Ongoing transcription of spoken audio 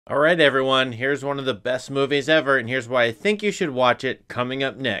All right, everyone, here's one of the best movies ever, and here's why I think you should watch it coming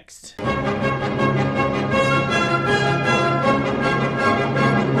up next.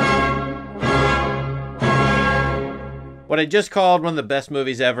 What I just called one of the best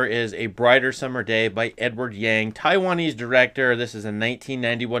movies ever is A Brighter Summer Day by Edward Yang, Taiwanese director. This is a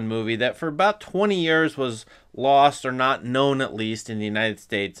 1991 movie that for about 20 years was lost or not known, at least in the United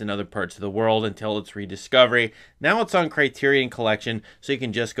States and other parts of the world, until its rediscovery. Now it's on Criterion Collection, so you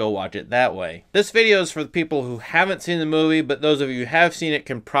can just go watch it that way. This video is for the people who haven't seen the movie, but those of you who have seen it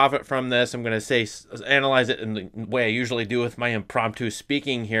can profit from this. I'm going to analyze it in the way I usually do with my impromptu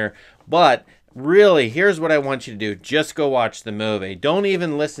speaking here, but really, here's what I want you to do. Just go watch the movie. Don't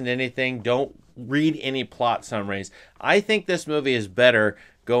even listen to anything. Don't read any plot summaries. I think this movie is better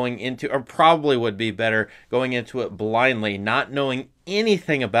going into, or probably would be better going into it blindly, not knowing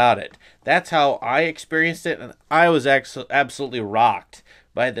anything about it. That's how I experienced it, and I was absolutely rocked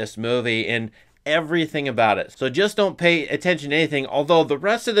by this movie and everything about it. So just don't pay attention to anything, although the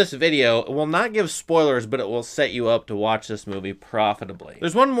rest of this video will not give spoilers, but it will set you up to watch this movie profitably.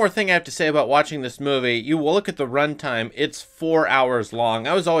 There's one more thing I have to say about watching this movie. You will look at the runtime. It's 4 hours long.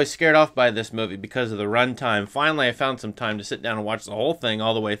 I was always scared off by this movie because of the runtime. Finally, I found some time to sit down and watch the whole thing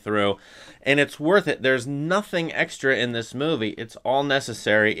all the way through, and it's worth it. There's nothing extra in this movie. It's all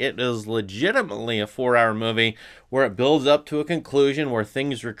necessary. It is legitimately a 4-hour movie where it builds up to a conclusion, where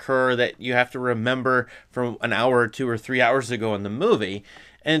things recur that you have to remember from an hour or 2 or 3 hours ago in the movie.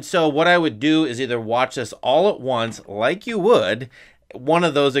 And so what I would do is either watch this all at once, like you would one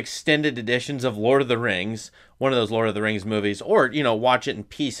of those extended editions of Lord of the Rings, one of those Lord of the Rings movies, or, you know, watch it in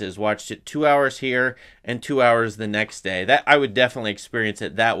pieces. Watch it 2 hours here and 2 hours the next day. That I would definitely experience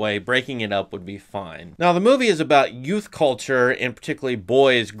it that way. Breaking it up would be fine. Now, the movie is about youth culture, and particularly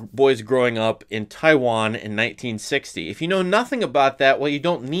boys growing up in Taiwan in 1960. If you know nothing about that, well, you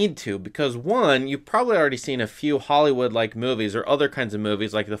don't need to, because one, you've probably already seen a few Hollywood-like movies or other kinds of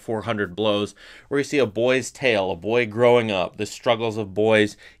movies like The 400 Blows, where you see a boy's tale, a boy growing up, the struggles of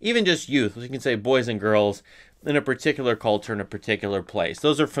boys, even just youth, you can say boys and girls, in a particular culture, in a particular place.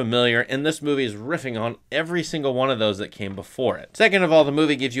 Those are familiar, and this movie is riffing on every single one of those that came before it. Second of all, the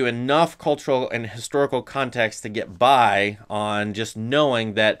movie gives you enough cultural and historical context to get by on just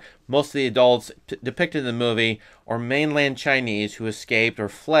knowing that most of the adults depicted in the movie are mainland Chinese who escaped or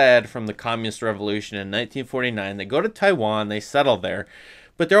fled from the Communist Revolution in 1949. They go to Taiwan, they settle there,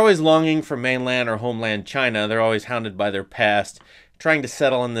 but they're always longing for mainland or homeland China. They're always hounded by their past, trying to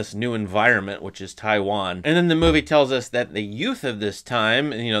settle in this new environment, which is Taiwan. And then the movie tells us that the youth of this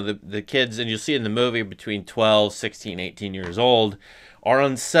time, you know, the kids, and you'll see in the movie between 12, 16, 18 years old, are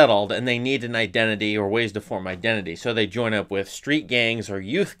unsettled, and they need an identity or ways to form identity. So they join up with street gangs or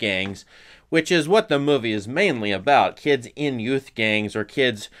youth gangs, which is what the movie is mainly about. Kids in youth gangs, or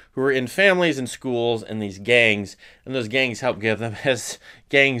kids who are in families and schools in these gangs, and those gangs help give them, as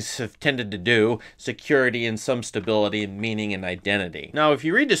gangs have tended to do, security and some stability and meaning and identity. Now, if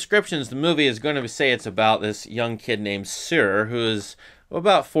you read descriptions, the movie is going to say it's about this young kid named Sir, who is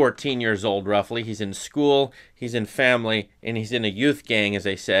about 14 years old, roughly. He's in school, he's in family, and he's in a youth gang, as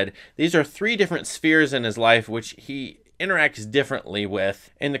I said. These are three different spheres in his life which he interacts differently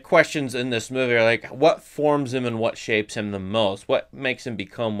with, and the questions in this movie are like, what forms him and what shapes him the most? What makes him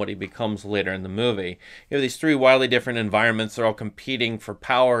become what he becomes later in the movie? You have these three wildly different environments. They're all competing for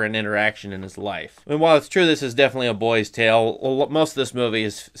power and interaction in his life. And while it's true this is definitely a boy's tale, most of this movie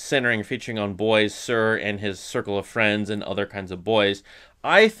is featuring on boys, Sir and his circle of friends and other kinds of boys.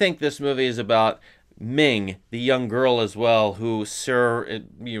 I think this movie is about Ming, the young girl as well, who Sir,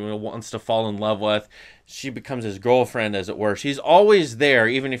 wants to fall in love with. She becomes his girlfriend, as it were. She's always there,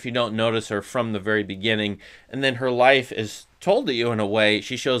 even if you don't notice her from the very beginning. And then her life is told to you in a way.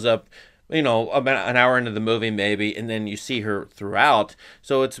 She shows up, about an hour into the movie maybe, and then you see her throughout.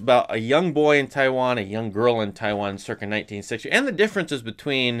 So it's about a young boy in Taiwan, a young girl in Taiwan circa 1960, and the differences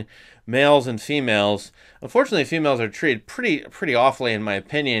between males and females. Unfortunately, females are treated pretty awfully, in my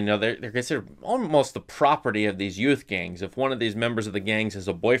opinion. They're considered almost the property of these youth gangs. If one of these members of the gangs is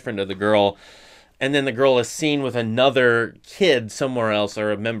a boyfriend of the girl, and then the girl is seen with another kid somewhere else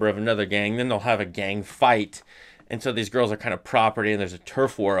or a member of another gang, then they'll have a gang fight. And so these girls are kind of property, and there's a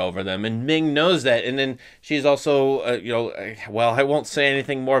turf war over them. And Ming knows that. And then she's also, well, I won't say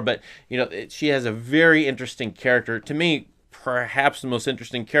anything more, but, she has a very interesting character. To me, perhaps the most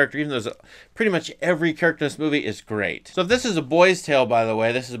interesting character, even though pretty much every character in this movie is great. So if this is a boy's tale, by the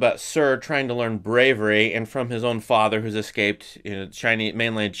way, this is about Sir trying to learn bravery and from his own father who's escaped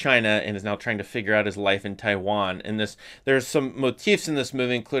mainland China and is now trying to figure out his life in Taiwan. And there's some motifs in this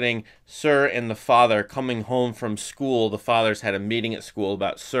movie, including Sir and the father coming home from school. The father's had a meeting at school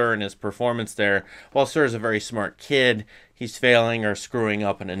about Sir and his performance there. While Sir is a very smart kid, he's failing or screwing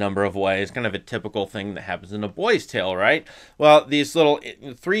up in a number of ways. Kind of a typical thing that happens in a boy's tale, right? Well, these little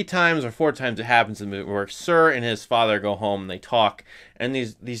 3 times or 4 times it happens in the movie where Sir and his father go home and they talk, and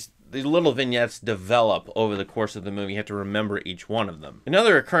these little vignettes develop over the course of the movie. You have to remember each one of them.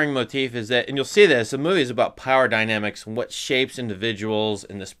 Another recurring motif is that, and you'll see this, the movie is about power dynamics and what shapes individuals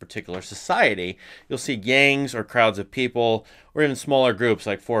in this particular society. You'll see gangs or crowds of people, or even smaller groups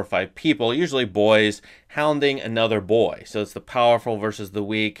like 4 or 5 people, usually boys, hounding another boy. So it's the powerful versus the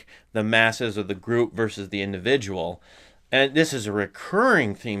weak, the masses or the group versus the individual. And this is a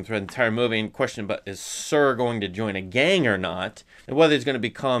recurring theme throughout the entire movie. And question about, is Sir going to join a gang or not? And whether he's going to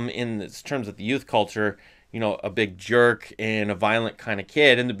become, in terms of the youth culture, a big jerk and a violent kind of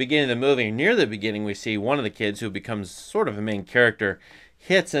kid. In the beginning of the movie, near the beginning, we see one of the kids who becomes sort of a main character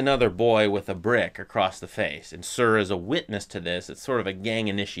hits another boy with a brick across the face. And Sir is a witness to this. It's sort of a gang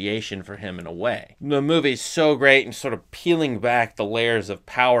initiation for him in a way. The movie's so great and sort of peeling back the layers of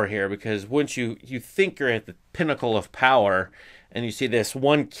power here, because once you think you're at the pinnacle of power and you see this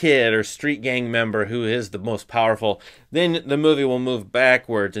one kid or street gang member who is the most powerful, then the movie will move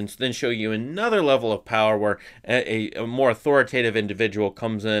backwards and then show you another level of power where a more authoritative individual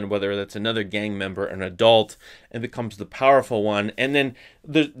comes in, whether that's another gang member, an adult, and becomes the powerful one. And then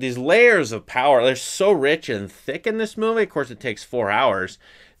these layers of power, they're so rich and thick in this movie. Of course, it takes 4 hours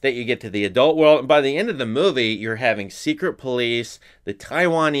that you get to the adult world. And by the end of the movie, you're having secret police, the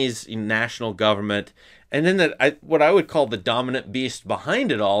Taiwanese national government, and then what I would call the dominant beast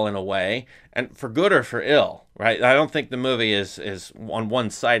behind it all in a way, and for good or for ill, right? I don't think the movie is on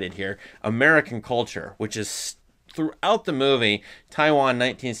one-sided here. American culture, which is throughout the movie, Taiwan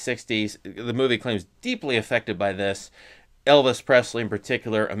 1960s, the movie claims deeply affected by this. Elvis Presley in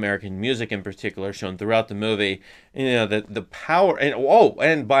particular, American music in particular, shown throughout the movie. The power,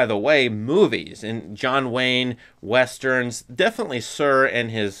 and by the way, movies and John Wayne, westerns, definitely Sir and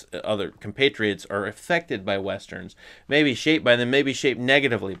his other compatriots are affected by westerns, maybe shaped by them, maybe shaped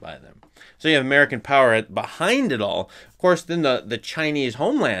negatively by them. So you have American power behind it all. Of course, then the Chinese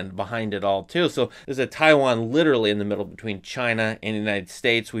homeland behind it all, too. So there's a Taiwan literally in the middle between China and the United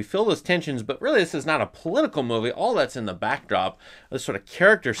States. We feel those tensions, but really this is not a political movie. All that's in the backdrop, a sort of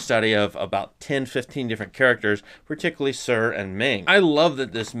character study of about 10, 15 different characters, particularly Sir and Ming. I love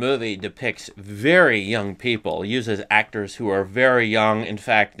that this movie depicts very young people, uses actors who are very young. In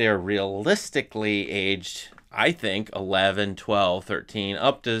fact, they're realistically aged, I think, 11, 12, 13,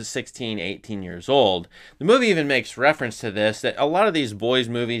 up to 16, 18 years old. The movie even makes reference to this, that a lot of these boys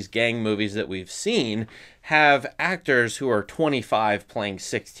movies, gang movies that we've seen have actors who are 25 playing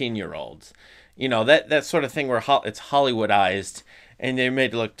 16-year-olds. That sort of thing where it's Hollywoodized and they're made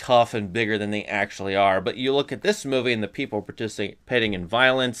to look tough and bigger than they actually are. But you look at this movie and the people participating in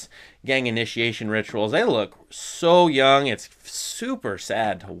violence, gang initiation rituals, they look so young. It's super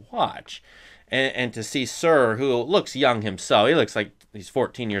sad to watch. And to see Sir, who looks young himself, he looks like he's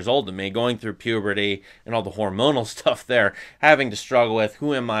 14 years old to me, going through puberty and all the hormonal stuff there, having to struggle with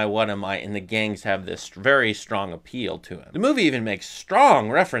who am I, what am I, and the gangs have this very strong appeal to him. The movie even makes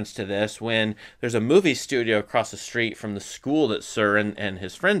strong reference to this when there's a movie studio across the street from the school that Sir and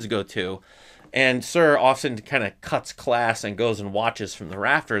his friends go to. And Sir often kind of cuts class and goes and watches from the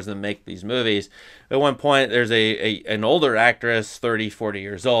rafters and make these movies. At one point, there's an older actress, 30, 40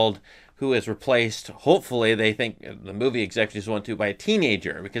 years old, who is replaced, hopefully, they think the movie executives want to, by a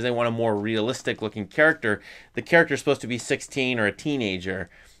teenager because they want a more realistic looking character. The character is supposed to be 16 or a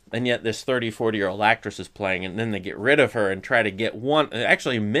teenager, and yet this 30, 40-year-old actress is playing, and then they get rid of her and try to get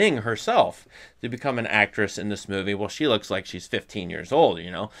actually Ming herself to become an actress in this movie. Well, she looks like she's 15 years old,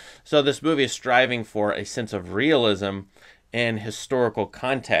 So this movie is striving for a sense of realism and historical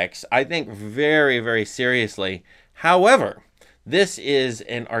context, I think very, very seriously. However, this is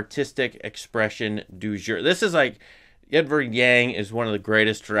an artistic expression du jour. This is like, Edward Yang is one of the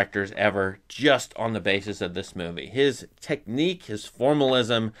greatest directors ever just on the basis of this movie. His technique, his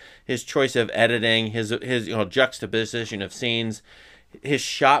formalism, his choice of editing, his juxtaposition of scenes, his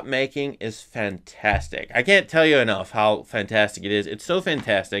shot making is fantastic. I can't tell you enough how fantastic it is. It's so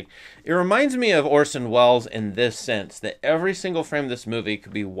fantastic. It reminds me of Orson Welles in this sense, that every single frame of this movie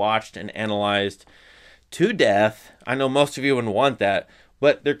could be watched and analyzed to death. I know most of you wouldn't want that,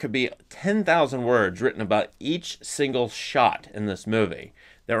 but there could be 10,000 words written about each single shot in this movie.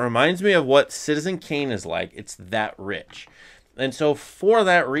 That reminds me of what Citizen Kane is like. It's that rich. And so for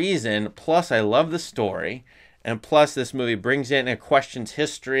that reason, plus I love the story, and plus this movie brings in and questions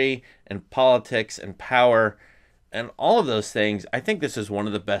history and politics and power and all of those things, I think this is one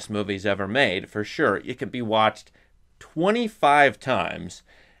of the best movies ever made, for sure. It can be watched 25 times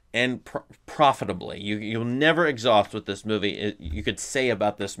and profitably. You'll never exhaust what this movie you could say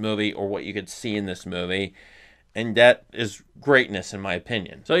about this movie or what you could see in this movie. And that is greatness, in my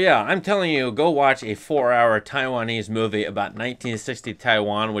opinion. So yeah, I'm telling you, go watch a 4-hour Taiwanese movie about 1960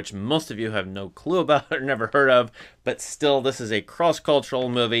 Taiwan, which most of you have no clue about or never heard of, but still, this is a cross-cultural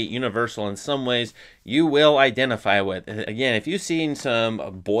movie, universal in some ways, you will identify with. Again, if you've seen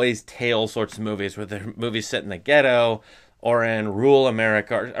some boys' tale sorts of movies, where the movies set in the ghetto, or in rural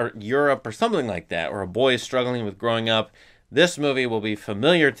America, or Europe, or something like that, where a boy is struggling with growing up, this movie will be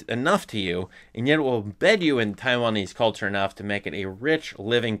familiar enough to you, and yet it will embed you in Taiwanese culture enough to make it a rich,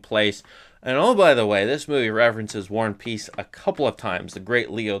 living place. And oh, by the way, this movie references War and Peace a couple of times, the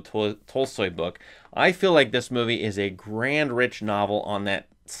great Leo Tolstoy book. I feel like this movie is a grand, rich novel on that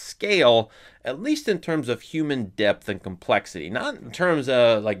scale, at least in terms of human depth and complexity, not in terms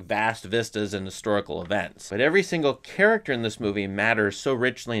of like vast vistas and historical events. But every single character in this movie matters so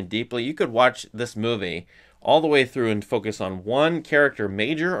richly and deeply. You could watch this movie all the way through and focus on one character,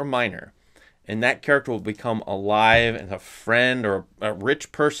 major or minor, and that character will become alive and a friend or a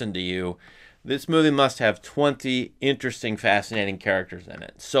rich person to you. This movie must have 20 interesting, fascinating characters in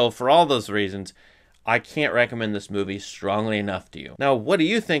it. So for all those reasons, I can't recommend this movie strongly enough to you. Now, what do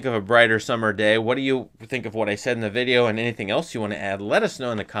you think of A Brighter Summer Day? What do you think of what I said in the video, and anything else you want to add? Let us know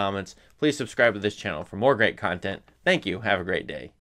in the comments. Please subscribe to this channel for more great content. Thank you. Have a great day.